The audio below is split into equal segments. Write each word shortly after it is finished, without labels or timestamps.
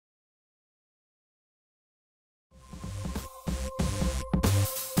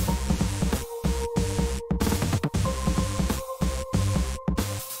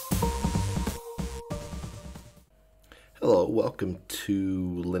Hello, welcome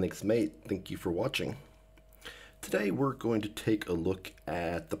to Linux Mate. Thank you for watching. Today we're going to take a look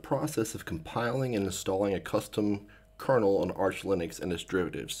at the process of compiling and installing a custom kernel on Arch Linux and its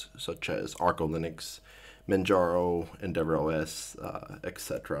derivatives, such as Arco Linux, Manjaro, EndeavourOS,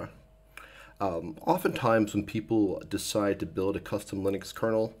 etc. Oftentimes when people decide to build a custom Linux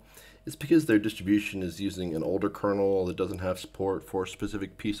kernel, it's because their distribution is using an older kernel that doesn't have support for a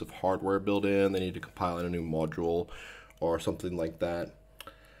specific piece of hardware built in. They need to compile in a new module or something like that.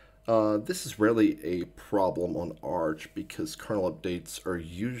 This is rarely a problem on Arch because kernel updates are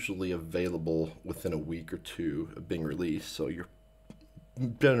usually available within a week or two of being released, so you're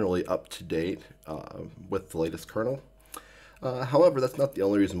generally up to date with the latest kernel. However, that's not the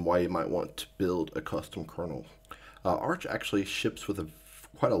only reason why you might want to build a custom kernel. Arch actually ships with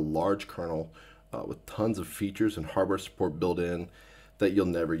quite a large kernel with tons of features and hardware support built in that you'll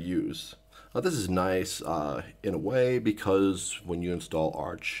never use. This is nice in a way because when you install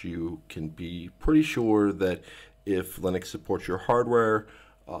Arch, you can be pretty sure that if Linux supports your hardware,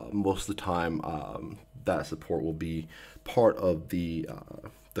 most of the time that support will be part of the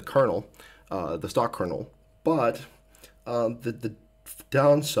kernel, the stock kernel. But the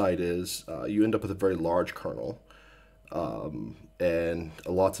downside is you end up with a very large kernel and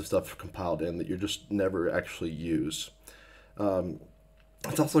lots of stuff compiled in that you just never actually use.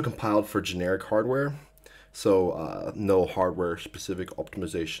 It's also compiled for generic hardware, so no hardware-specific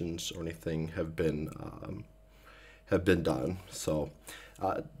optimizations or anything have been done. So,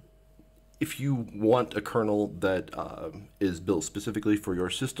 if you want a kernel that is built specifically for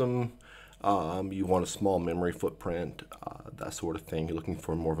your system, you want a small memory footprint, that sort of thing. You're looking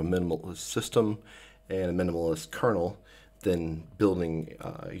for more of a minimalist system and a minimalist kernel, then building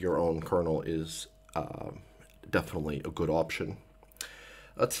your own kernel is definitely a good option.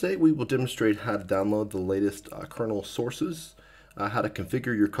 Today we will demonstrate how to download the latest kernel sources, how to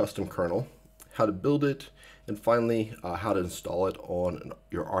configure your custom kernel, how to build it, and finally how to install it on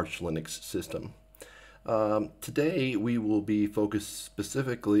your Arch Linux system. Today we will be focused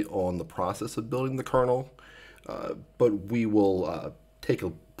specifically on the process of building the kernel, but we will take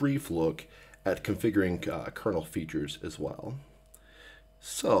a brief look at configuring kernel features as well.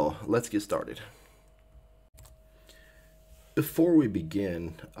 So let's get started. Before we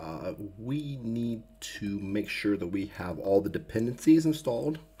begin, we need to make sure that we have all the dependencies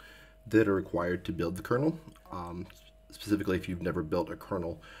installed that are required to build the kernel. Specifically, if you've never built a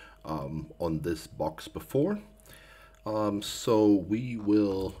kernel on this box before. So we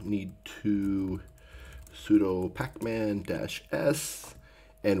will need to sudo pacman-s,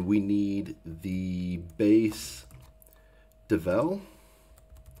 and we need the base devel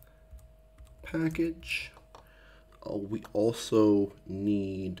package. We also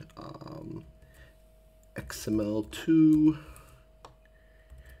need XML2,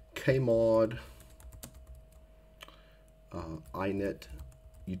 kmod, inet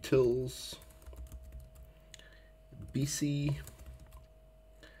utils, bc,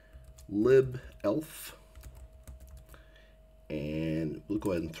 libelf, and we'll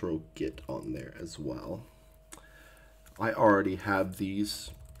go ahead and throw git on there as well. I already have these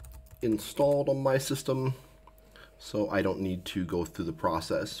installed on my system, so I don't need to go through the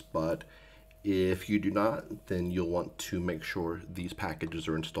process, but if you do not, then you'll want to make sure these packages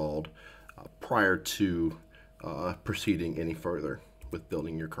are installed prior to proceeding any further with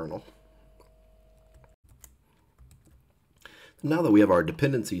building your kernel. Now that we have our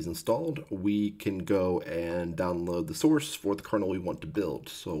dependencies installed, we can go and download the source for the kernel we want to build.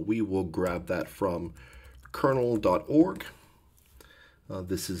 So we will grab that from kernel.org.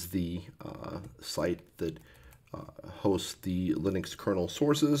 This is the site that hosts the Linux kernel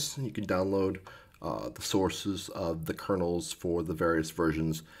sources. You can download the sources of the kernels for the various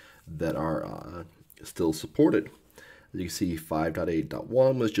versions that are still supported. As you can see,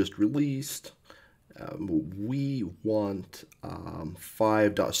 5.8.1 was just released. We want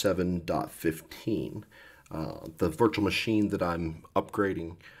 5.7.15. The virtual machine that I'm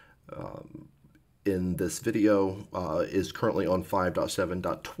upgrading in this video is currently on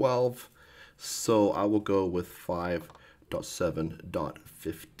 5.7.12. So I will go with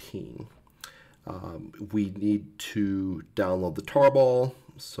 5.7.15. We need to download the tarball,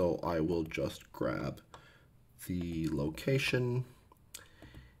 so I will just grab the location,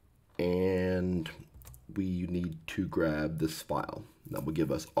 and we need to grab this file. That will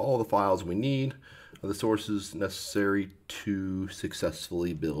give us all the files we need, the sources necessary to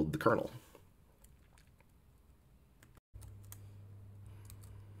successfully build the kernel.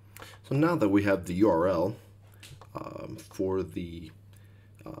 So now that we have the URL for the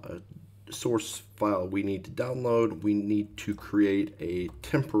source file we need to download, we need to create a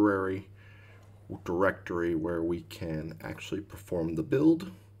temporary directory where we can actually perform the build.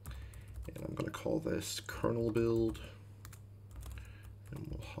 And I'm going to call this kernel build. And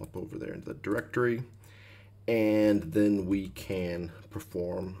we'll hop over there into the directory. And then we can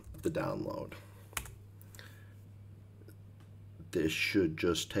perform the download. This should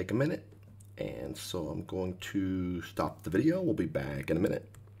just take a minute. And so I'm going to stop the video. We'll be back in a minute.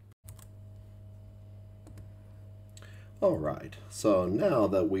 Alright, so now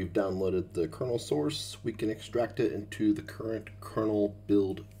that we've downloaded the kernel source, we can extract it into the current kernel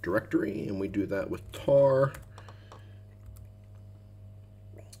build directory, and we do that with tar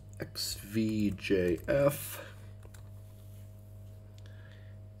xvjf.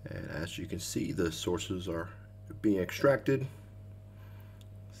 And as you can see, the sources are being extracted.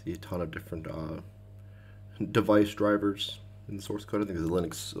 See a ton of different device drivers in the source code. I think the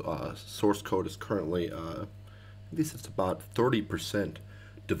Linux source code is currently at least it's about 30%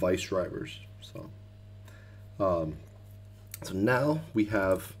 device drivers. So now we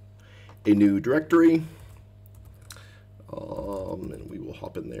have a new directory, and we will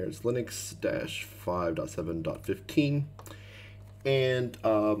hop in there. It's Linux-5.7.15, and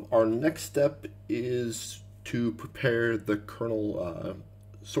our next step is to prepare the kernel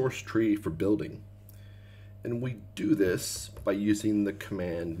source tree for building, and we do this by using the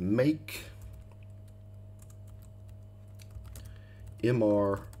command make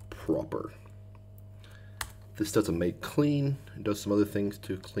mr proper. This does a make clean. It does some other things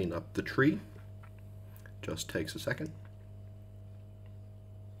to clean up the tree. Just takes a second.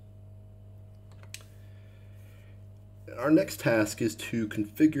 Our next task is to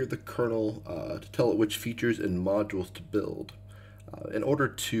configure the kernel to tell it which features and modules to build. In order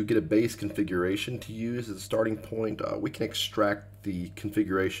to get a base configuration to use as a starting point, we can extract the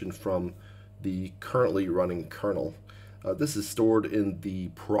configuration from the currently running kernel. This is stored in the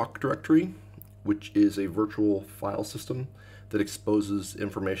proc directory, which is a virtual file system that exposes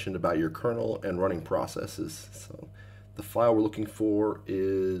information about your kernel and running processes. So the file we're looking for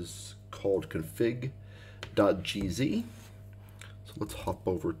is called config.gz. So let's hop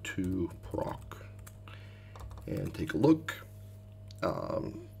over to proc and take a look.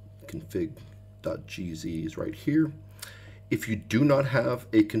 Config.gz is right here. If you do not have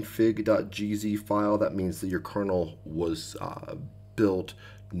a config.gz file, that means that your kernel was built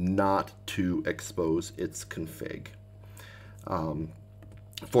not to expose its config.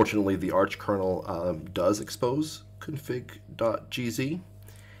 Fortunately, the Arch kernel does expose config.gz,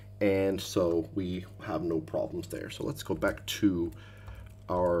 and so we have no problems there. So let's go back to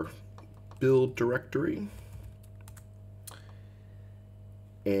our build directory,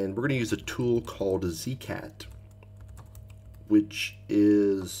 and we're going to use a tool called zcat, which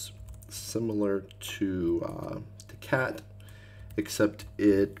is similar to cat, except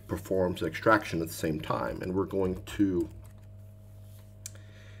it performs an extraction at the same time. And we're going to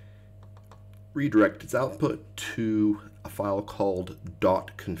redirect its output to a file called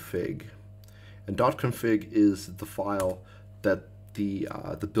 .config. And .config is the file that the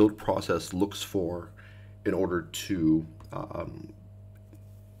build process looks for in order to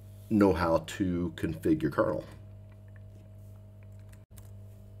know how to configure your kernel.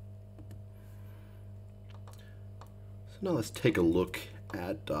 Now let's take a look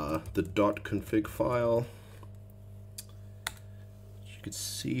at the .config file. As you can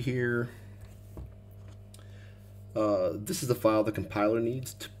see here, this is the file the compiler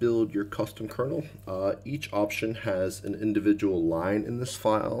needs to build your custom kernel. Each option has an individual line in this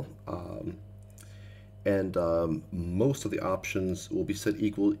file, and most of the options will be set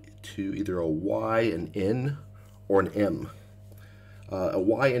equal to either a Y, an N, or an M. A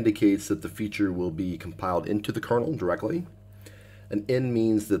Y indicates that the feature will be compiled into the kernel directly. An N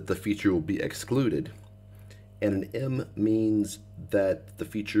means that the feature will be excluded. And an M means that the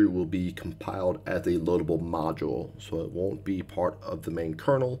feature will be compiled as a loadable module. So it won't be part of the main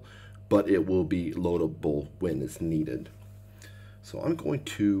kernel, but it will be loadable when it's needed. So I'm going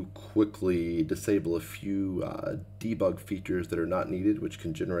to quickly disable a few debug features that are not needed, which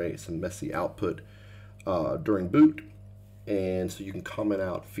can generate some messy output during boot. And so you can comment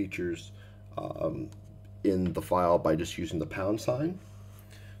out features in the file by just using the pound sign.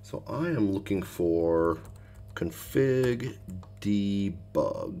 So I am looking for config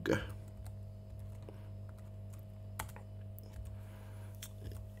debug.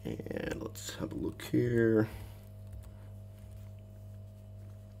 And let's have a look here.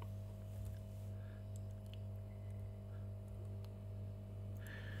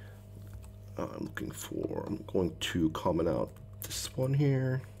 I'm going to comment out this one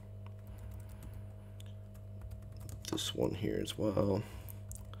here. this one here as well,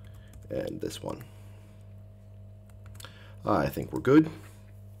 and this one. I think we're good.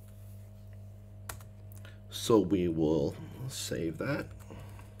 So we will save that.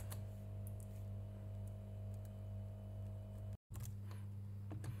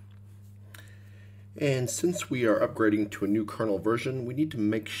 And since we are upgrading to a new kernel version, we need to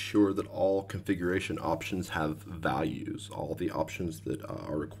make sure that all configuration options have values, all the options that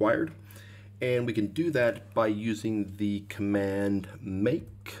are required. And we can do that by using the command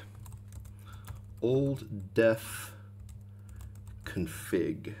make old def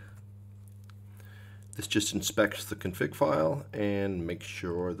config. This just inspects the config file and makes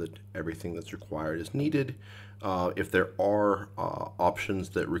sure that everything that's required is needed. If there are options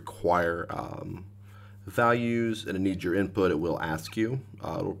that require values and it needs your input, it will ask you,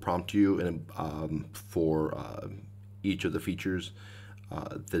 it will prompt you for each of the features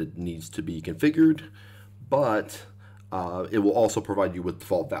that it needs to be configured, but it will also provide you with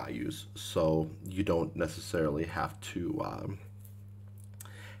default values, so you don't necessarily have to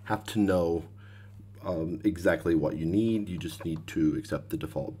know exactly what you need. You just need to accept the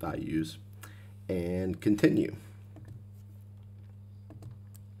default values and continue.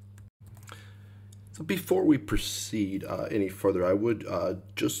 So before we proceed any further, I would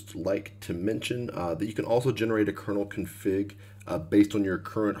just like to mention that you can also generate a kernel config based on your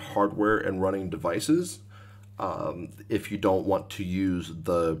current hardware and running devices. If you don't want to use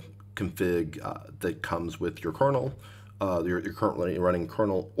the config that comes with your kernel, your currently running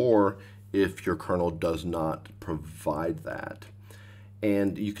kernel, or if your kernel does not provide that.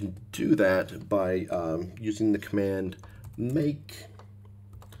 And you can do that by using the command make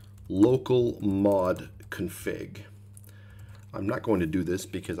local mod config. I'm not going to do this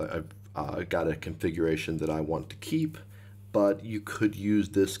because I've got a configuration that I want to keep, but you could use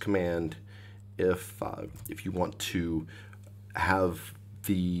this command if you want to have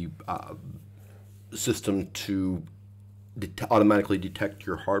the system to automatically detect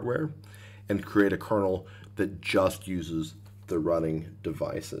your hardware and create a kernel that just uses the running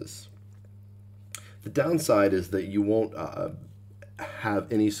devices. The downside is that you won't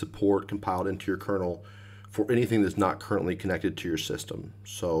have any support compiled into your kernel for anything that's not currently connected to your system.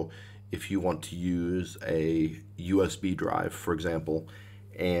 So if you want to use a USB drive, for example,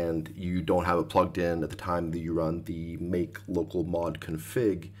 and you don't have it plugged in at the time that you run the make local mod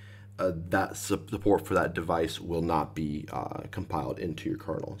config, that support for that device will not be compiled into your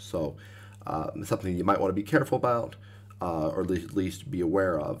kernel. So something you might want to be careful about, or at least be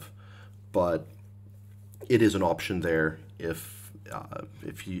aware of, but it is an option there if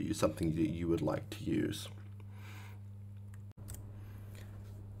something that you would like to use.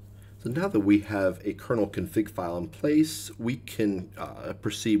 So now that we have a kernel config file in place, we can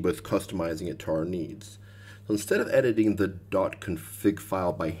proceed with customizing it to our needs. So instead of editing the .config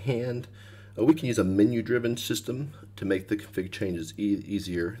file by hand, we can use a menu-driven system to make the config changes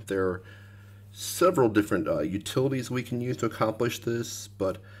easier. There are several different utilities we can use to accomplish this,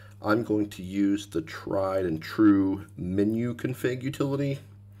 but I'm going to use the tried and true menu config utility.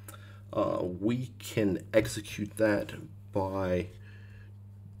 We can execute that by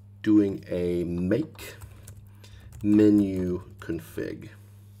doing a make menu config.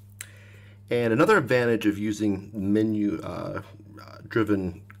 And another advantage of using menu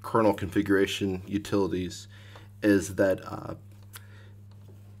driven kernel configuration utilities is that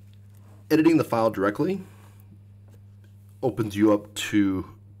editing the file directly opens you up to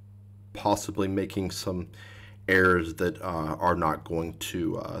possibly making some errors that are going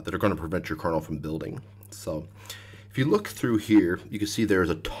to prevent your kernel from building. So if you look through here, you can see there's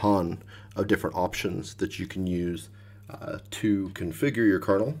a ton of different options that you can use to configure your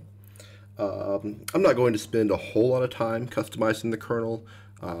kernel. I'm not going to spend a whole lot of time customizing the kernel.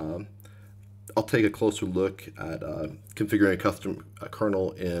 I'll take a closer look at configuring a custom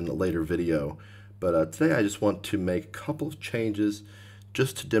kernel in a later video, but today I just want to make a couple of changes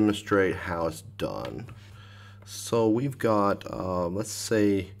just to demonstrate how it's done. So we've got, let's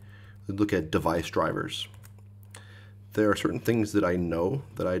say, we look at device drivers. There are certain things that I know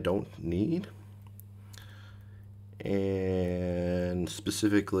that I don't need, and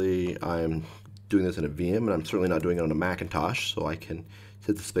specifically I'm doing this in a VM, and I'm certainly not doing it on a Macintosh, so I can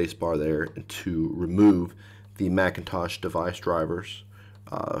hit the space bar there to remove the Macintosh device drivers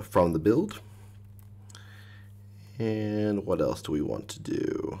from the build. And what else do we want to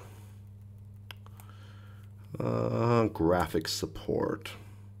do? Graphics support.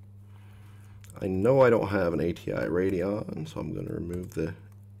 I know I don't have an ATI Radeon, so I'm going to remove the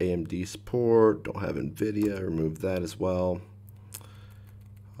AMD support. Don't have NVIDIA, remove that as well.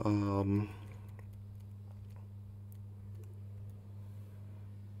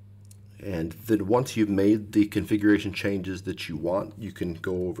 And then once you've made the configuration changes that you want, you can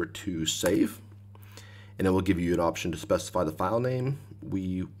go over to Save, and it will give you an option to specify the file name.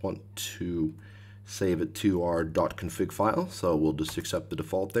 We want to save it to our .config file, so we'll just accept the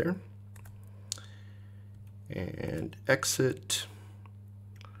default there. And exit.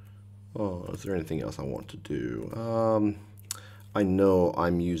 Oh, is there anything else I want to do? I know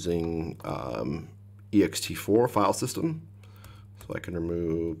I'm using ext4 file system, so I can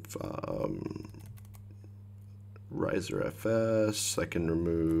remove riserfs, I can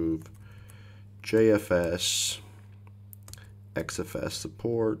remove jfs, xfs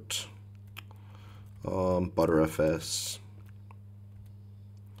support, butterfs.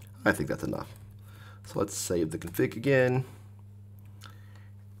 I think that's enough. So let's save the config again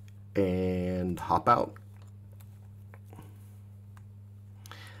and hop out.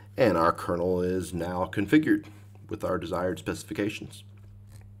 And our kernel is now configured with our desired specifications.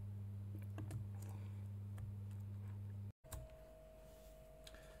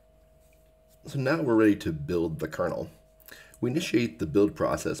 So now we're ready to build the kernel. We initiate the build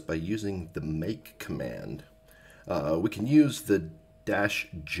process by using the make command. We can use the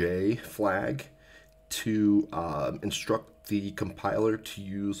 -j flag to instruct the compiler to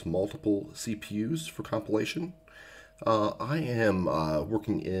use multiple CPUs for compilation. I am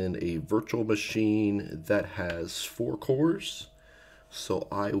working in a virtual machine that has 4 cores, so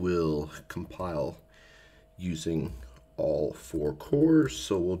I will compile using all 4 cores.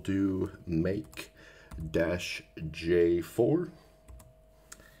 So we'll do make -j4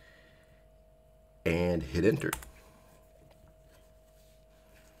 and hit enter.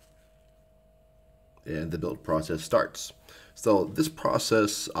 And the build process starts. So this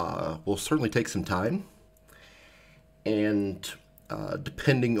process will certainly take some time, and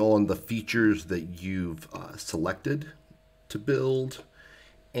depending on the features that you've selected to build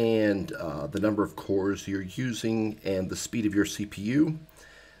and the number of cores you're using and the speed of your CPU,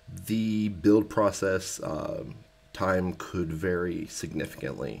 the build process time could vary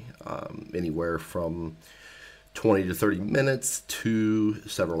significantly, anywhere from 20 to 30 minutes to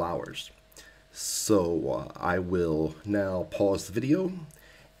several hours. So I will now pause the video,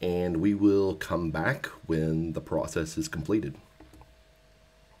 and we will come back when the process is completed.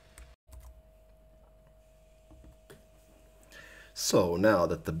 So now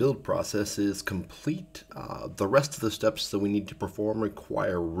that the build process is complete, the rest of the steps that we need to perform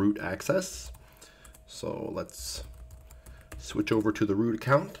require root access. So let's switch over to the root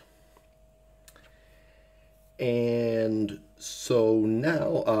account. And so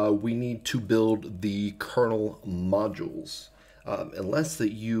now we need to build the kernel modules. Unless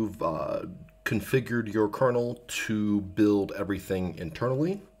that you've configured your kernel to build everything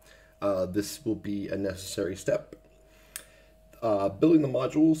internally, this will be a necessary step. Building the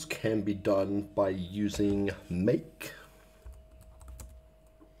modules can be done by using make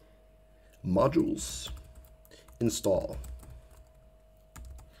modules install.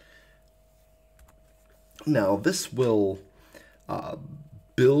 Now this will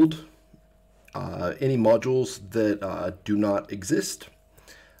build any modules that do not exist.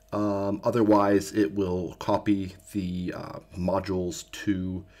 Otherwise, it will copy the modules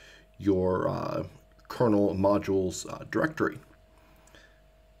to your kernel modules directory.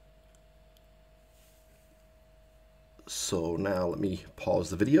 So now let me pause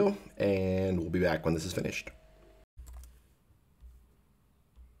the video, and we'll be back when this is finished.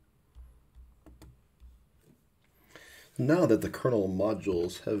 Now that the kernel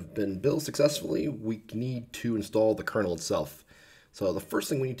modules have been built successfully, we need to install the kernel itself. So the first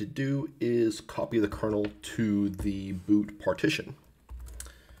thing we need to do is copy the kernel to the boot partition.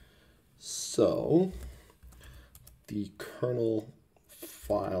 So the kernel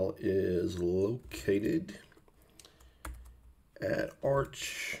file is located at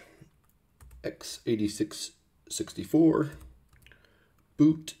arch x86-64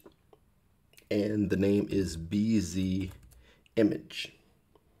 boot, and the name is bz image.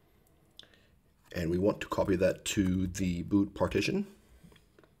 And we want to copy that to the boot partition.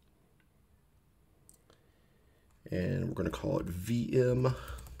 And we're going to call it VM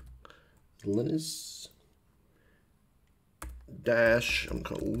Linux dash, I'm going to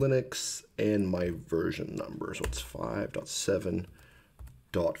call it Linux, and my version number. So it's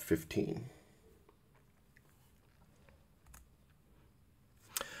 5.7.15.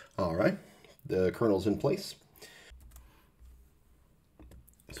 All right, the kernel's in place.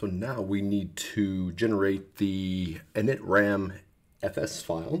 So now we need to generate the initram fs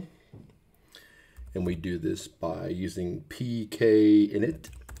file. And we do this by using pkinit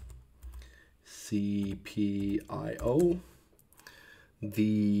cpio.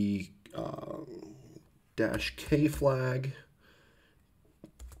 The -k flag,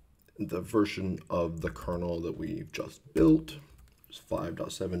 the version of the kernel that we've just built is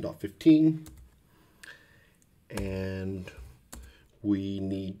 5.7.15, and we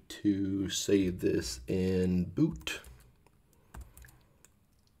need to save this in boot.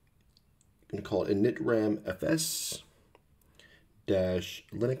 I'm going to call it initram fs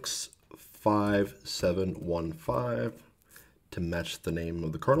 -linux 5715 to match the name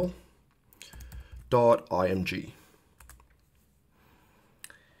of the kernel, .img.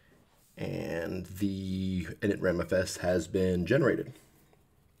 And the initramfs has been generated.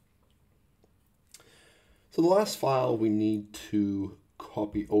 So the last file we need to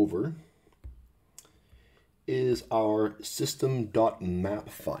copy over is our system.map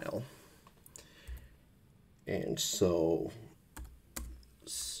file. And so,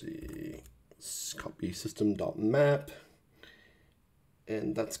 let's see, let's copy system.map,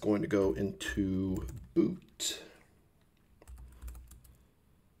 and that's going to go into boot.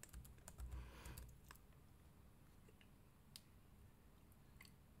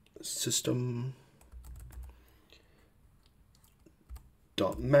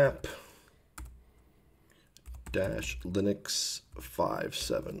 System.map -linux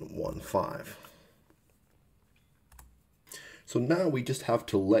 5715. So now we just have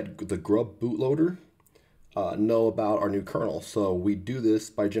to let the grub bootloader know about our new kernel. So we do this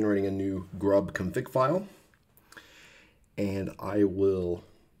by generating a new grub config file. And I will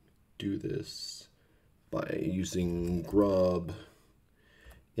do this by using grub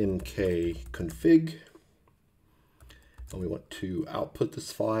mkconfig. And we want to output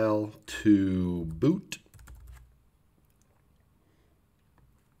this file to boot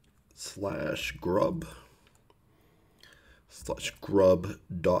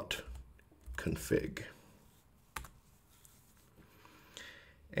 /grub.config.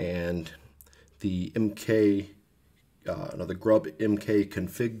 And the the grub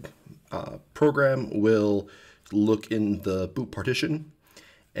mkconfig program will look in the boot partition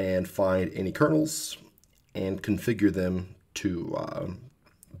and find any kernels and configure them to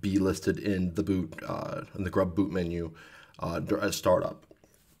be listed in the boot in the grub boot menu as startup.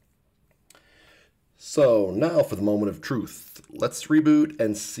 So now for the moment of truth. Let's reboot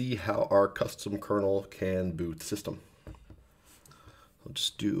and see how our custom kernel can boot the system. I'll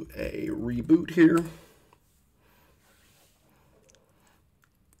just do a reboot here.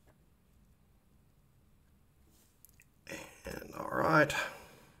 And all right.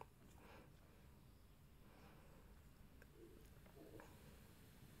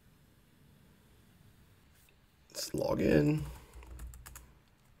 Let's log in.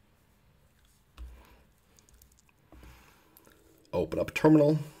 Open up a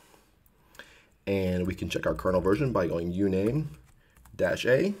terminal, and we can check our kernel version by going uname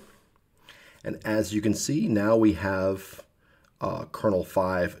 -a. And as you can see, now we have kernel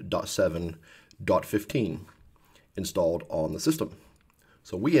 5.7.15 installed on the system.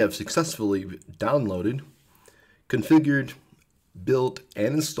 So we have successfully downloaded, configured, built,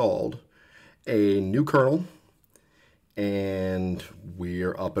 and installed a new kernel, and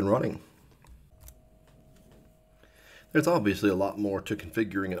we're up and running. There's obviously a lot more to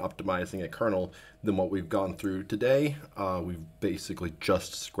configuring and optimizing a kernel than what we've gone through today. We've basically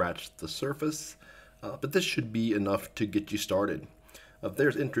just scratched the surface, but this should be enough to get you started. If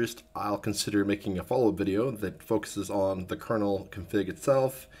there's interest, I'll consider making a follow-up video that focuses on the kernel config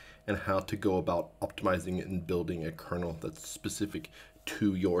itself and how to go about optimizing and building a kernel that's specific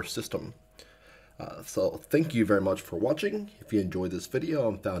to your system. So thank you very much for watching. If you enjoyed this video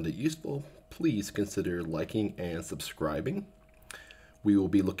and found it useful, please consider liking and subscribing. We will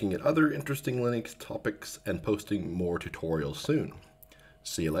be looking at other interesting Linux topics and posting more tutorials soon.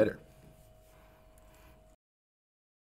 See you later.